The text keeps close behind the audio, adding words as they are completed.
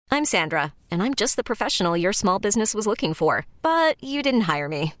I'm Sandra, and I'm just the professional your small business was looking for. But you didn't hire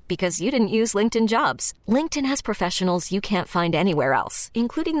me because you didn't use LinkedIn Jobs. LinkedIn has professionals you can't find anywhere else,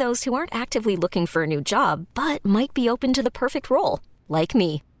 including those who aren't actively looking for a new job, but might be open to the perfect role, like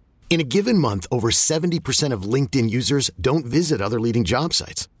me. In a given month, over 70% of LinkedIn users don't visit other leading job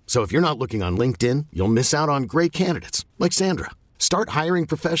sites. So if you're not looking on LinkedIn, you'll miss out on great candidates like Sandra. Start hiring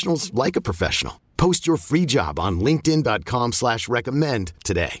professionals like a professional. Post your free job on linkedin.com/recommend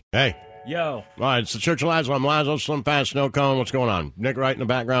today. Hey. Yo. All right, it's the Church of Lazlo. I'm Lazlo, Slim Fast, Snow Cone. What's going on? Nick Wright in the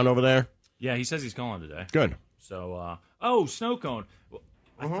background over there? Yeah, he says he's calling today. Good. So, Snow Cone.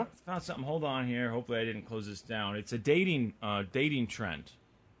 I found something. Hold on here. Hopefully I didn't close this down. It's a dating trend.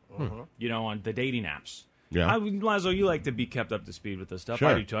 You know, on the dating apps. Yeah. Lazlo, you like to be kept up to speed with this stuff. Sure.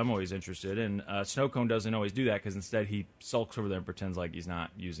 I do too. I'm always interested. And Snow Cone doesn't always do that because instead he sulks over there and pretends like he's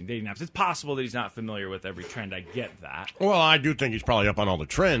not using dating apps. It's possible that he's not familiar with every trend. I get that. Well, I do think he's probably up on all the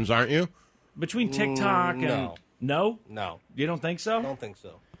trends, aren't you? Between TikTok and... No? No. You don't think so? I don't think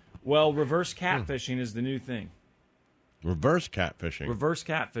so. Well, reverse catfishing is the new thing. Reverse catfishing. Reverse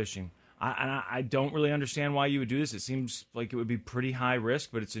catfishing. I don't really understand why you would do this. It seems like it would be pretty high risk,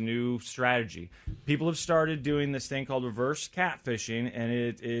 but it's a new strategy. People have started doing this thing called reverse catfishing, and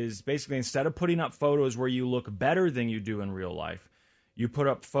it is basically instead of putting up photos where you look better than you do in real life, you put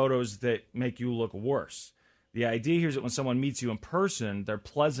up photos that make you look worse. The idea here is that when someone meets you in person, they're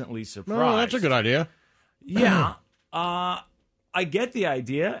pleasantly surprised. No, that's a good idea. Yeah. I get the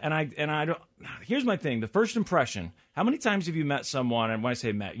idea, and I don't. Here's my thing: the first impression. How many times have you met someone? And when I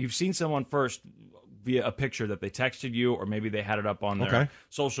say met, you've seen someone first via a picture that they texted you, or maybe they had it up on their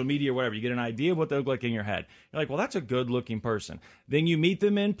social media or whatever. You get an idea of what they look like in your head. You're like, well, that's a good-looking person. Then you meet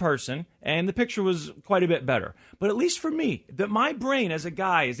them in person, and the picture was quite a bit better. But at least for me, that my brain as a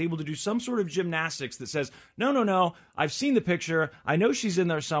guy is able to do some sort of gymnastics that says, no, I've seen the picture. I know she's in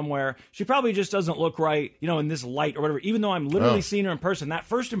there somewhere. She probably just doesn't look right, in this light or whatever. Even though I'm literally seeing her in person, that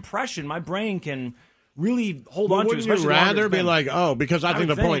first impression, my brain can really hold on to. Wouldn't you rather be like, because I think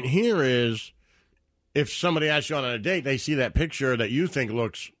the point here is, if somebody asks you on a date, they see that picture that you think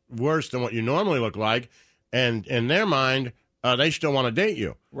looks worse than what you normally look like, and in their mind, they still want to date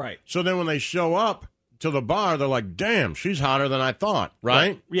you. Right. So then when they show up to the bar, they're like, damn, she's hotter than I thought,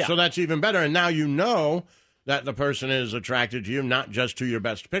 right? Yeah. So that's even better. And now you know that the person is attracted to you, not just to your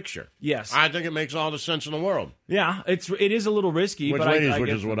best picture. Yes. I think it makes all the sense in the world. Yeah, it is a little risky. Which but which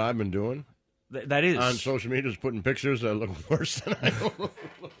is what I've been doing. That is. On social media, just putting pictures that look worse than I do.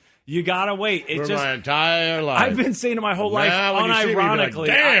 You gotta wait. For my entire life. I've been saying it my whole life, unironically. Like,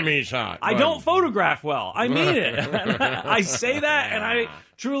 damn, he's hot. I don't photograph well. I mean it. I say that, and I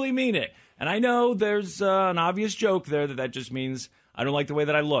truly mean it. And I know there's an obvious joke there that just means I don't like the way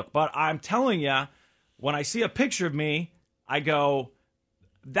that I look. But I'm telling you, when I see a picture of me, I go,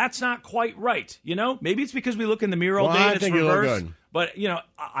 that's not quite right. Maybe it's because we look in the mirror all day and it's think reversed. You look good. But,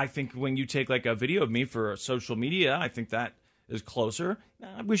 I think when you take like a video of me for social media, I think that is closer.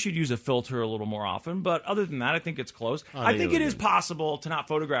 I wish you'd use a filter a little more often, but other than that, I think it's close. I think it is possible to not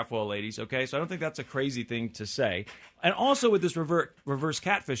photograph well, ladies, okay? So I don't think that's a crazy thing to say. And also with this reverse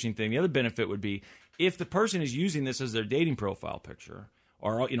catfishing thing, the other benefit would be if the person is using this as their dating profile picture,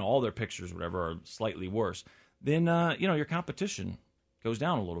 or all their pictures, whatever, are slightly worse, then, your competition goes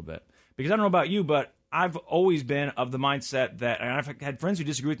down a little bit. Because I don't know about you, but I've always been of the mindset that, and I've had friends who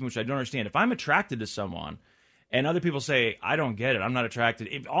disagree with me, which I don't understand. If I'm attracted to someone, and other people say, I don't get it, I'm not attracted.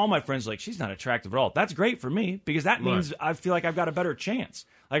 If all my friends are like, she's not attractive at all, that's great for me, because that means I feel like I've got a better chance.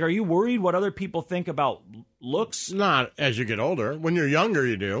 Like, are you worried what other people think about looks? Not as you get older. When you're younger,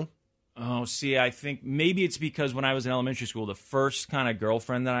 you do. Oh, see, I think maybe it's because when I was in elementary school, the first kind of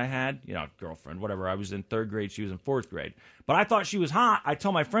girlfriend that I had, girlfriend, whatever, I was in 3rd grade, she was in 4th grade. But I thought she was hot. I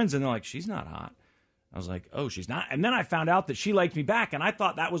told my friends, and they're like, she's not hot. I was like, oh, she's not. And then I found out that she liked me back, and I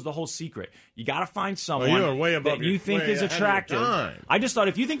thought that was the whole secret. You got to find someone that you think is attractive. I just thought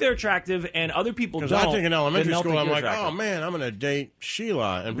if you think they're attractive and other people don't. Because I think in elementary school, I'm like, attractive. oh, man, I'm going to date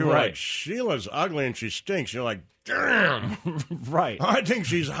Sheila. And people are like, Sheila's ugly and she stinks. You're like, damn. Right. I think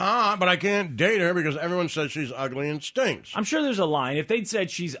she's hot, but I can't date her because everyone says she's ugly and stinks. I'm sure there's a line. If they'd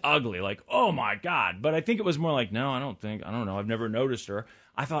said she's ugly, like, oh, my God. But I think it was more like, no, I don't know. I've never noticed her.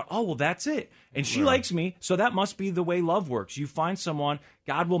 I thought, oh, well, that's it. And she likes me, so that must be the way love works. You find someone,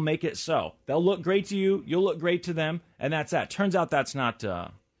 God will make it so. They'll look great to you, you'll look great to them, and that's that. Turns out that's not...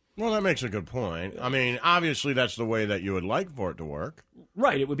 Well, that makes a good point. I mean, obviously that's the way that you would like for it to work.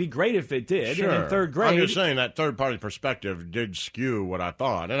 Right, it would be great if it did. Sure. And in 3rd grade... I'm just saying that third-party perspective did skew what I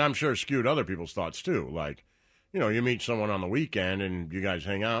thought, and I'm sure it skewed other people's thoughts, too. Like, you meet someone on the weekend and you guys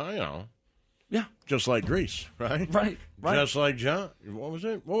hang out, Yeah. Just like Grease, right? Right. Just like John. What was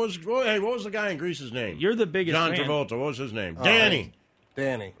it? What was the guy in Grease's name? You're the biggest John fan. Travolta. What was his name? Danny.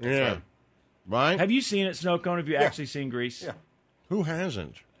 Danny. Yeah. Right? Have you seen it, Snow Cone? Have you actually seen Grease? Yeah. Who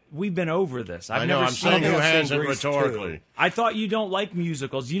hasn't? We've been over this. I know. I'm saying who hasn't rhetorically. Too. I thought you don't like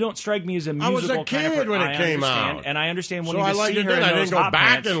musicals. You don't strike me as a musical I was a kind of kid when it came understand, out. And I understand So wanting I to liked see it her then. in I those didn't go hot back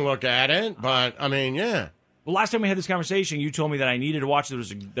pants. and look at it, but I mean, yeah. Well, last time we had this conversation, you told me that I needed to watch it.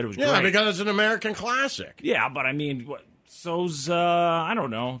 That it was Yeah, great. because it's an American classic. Yeah, but I mean, so's I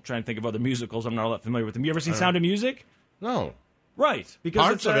don't know. I'm trying to think of other musicals. I'm not all that familiar with them. You ever seen Sound of Music? No. Right, because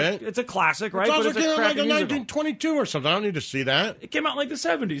Parts of it. It's a classic, right? It's also but it's came a out like crappy in musical. 1922 or something. I don't need to see that. It came out in like the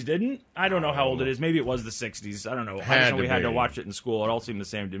 70s, didn't? I don't know how old it is. Maybe it was the 60s. I don't know. I Had just know to we had to be. watch it in school. It all seemed the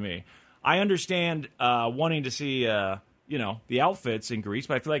same to me. I understand wanting to see, the outfits in Grease,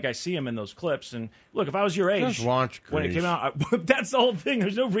 but I feel like I see them in those clips. And look, if I was your age, Just watch when it Grease. came out, that's the whole thing.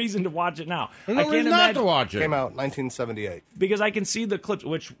 There's no reason to watch it now. There's I no can't reason not imagine to watch it. Came out 1978. because I can see the clips.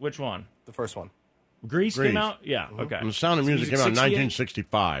 Which one? The first one. Grease Grease. came out. Yeah. Okay. And The Sound of Music came out in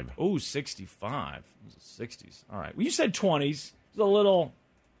 1965. Oh, 65. It was the 60s. All right. Well, you said 20s. It was a little.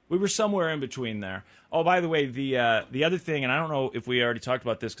 We were somewhere in between there. Oh, by the way, the other thing, and I don't know if we already talked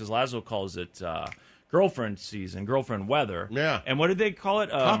about this because Laszlo calls it girlfriend season, girlfriend weather. Yeah. And what did they call it?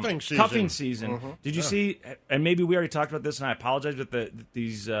 Cuffing season. Cuffing season. Did you see? And maybe we already talked about this, and I apologize, but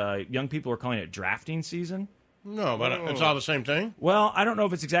these young people are calling it drafting season. No, but it's all the same thing. Well, I don't know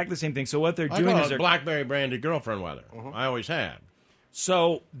if it's exactly the same thing. So what they're I doing call is it they're Blackberry Brandy girlfriend weather. I always have.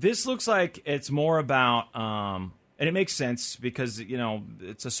 So this looks like it's more about, and it makes sense because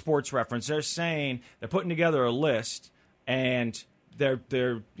it's a sports reference. They're saying they're putting together a list, and they're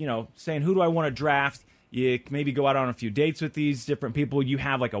saying who do I want to draft. You maybe go out on a few dates with these different people. You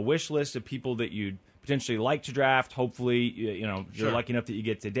have like a wish list of people that you'd potentially like to draft. Hopefully, you're Sure. lucky enough that you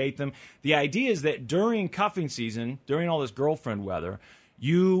get to date them. The idea is that during cuffing season, during all this girlfriend weather,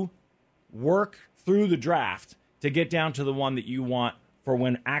 you work through the draft to get down to the one that you want for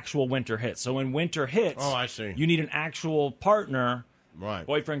when actual winter hits. So when winter hits, Oh, I see. you need an actual partner, Right.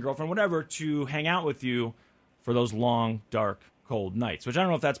 boyfriend, girlfriend, whatever, to hang out with you for those long, dark, cold nights. Which I don't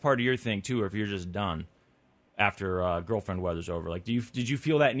know if that's part of your thing too, or if you're just done after girlfriend weather's over. Like, did you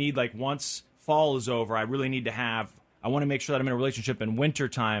feel that need? Like, once fall is over, I really need to have. I want to make sure that I'm in a relationship in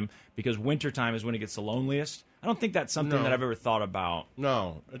wintertime because wintertime is when it gets the loneliest. I don't think that's something No. that I've ever thought about.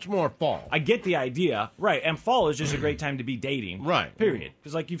 No, it's more fall. I get the idea, right? And fall is just a great time to be dating, Right. Period.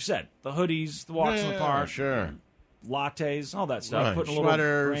 Because, like you've said, the hoodies, the walks in the park, Sure. lattes, all that stuff. Right. Putting a little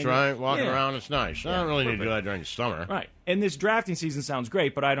Sweaters, grain- right? Walking Yeah. around, it's nice. I don't really need to do that during the summer. Right. And this drafting season sounds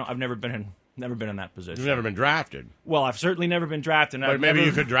great, but I've never been in that position. You've never been drafted. Well, I've certainly never been drafted. And But I've maybe never,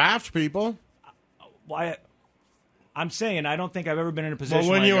 you could draft people. Why? I'm saying I don't think I've ever been in a position.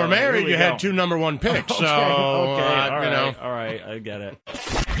 Well, when where you I were go, married, "Here we you go." had 2 number 1 picks. Okay, So, all right, I get it.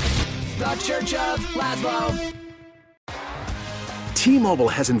 The Church of Laszlo. T-Mobile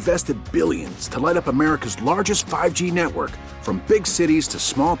has invested billions to light up America's largest 5G network, from big cities to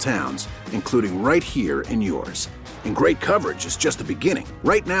small towns, including right here in yours. And great coverage is just the beginning.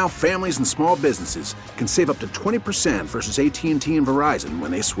 Right now, families and small businesses can save up to 20% versus AT&T and Verizon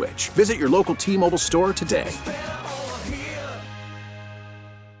when they switch. Visit your local T-Mobile store today.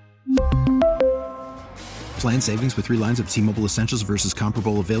 Plan savings with 3 lines of T-Mobile Essentials versus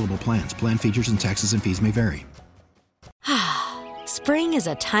comparable available plans. Plan features and taxes and fees may vary. Spring is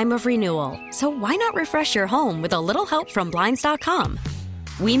a time of renewal, so why not refresh your home with a little help from Blinds.com?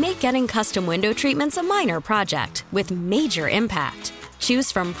 We make getting custom window treatments a minor project with major impact.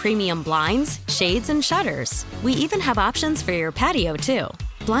 Choose from premium blinds, shades, and shutters. We even have options for your patio, too.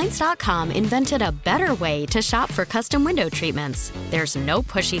 Blinds.com invented a better way to shop for custom window treatments. There's no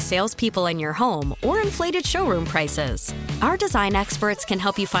pushy salespeople in your home or inflated showroom prices. Our design experts can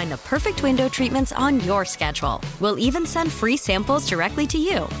help you find the perfect window treatments on your schedule. We'll even send free samples directly to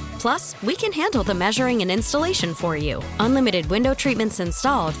you. Plus, we can handle the measuring and installation for you. Unlimited window treatments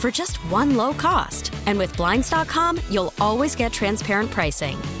installed for just one low cost. And with Blinds.com, you'll always get transparent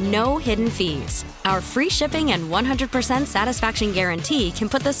pricing. No hidden fees. Our free shipping and 100% satisfaction guarantee can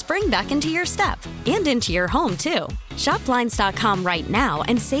put the spring back into your step and into your home, too. Shop Blinds.com right now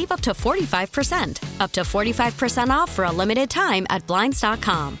and save up to 45%. Up to 45% off for a limited time at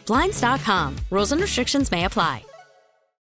Blinds.com. Blinds.com. Rules and restrictions may apply.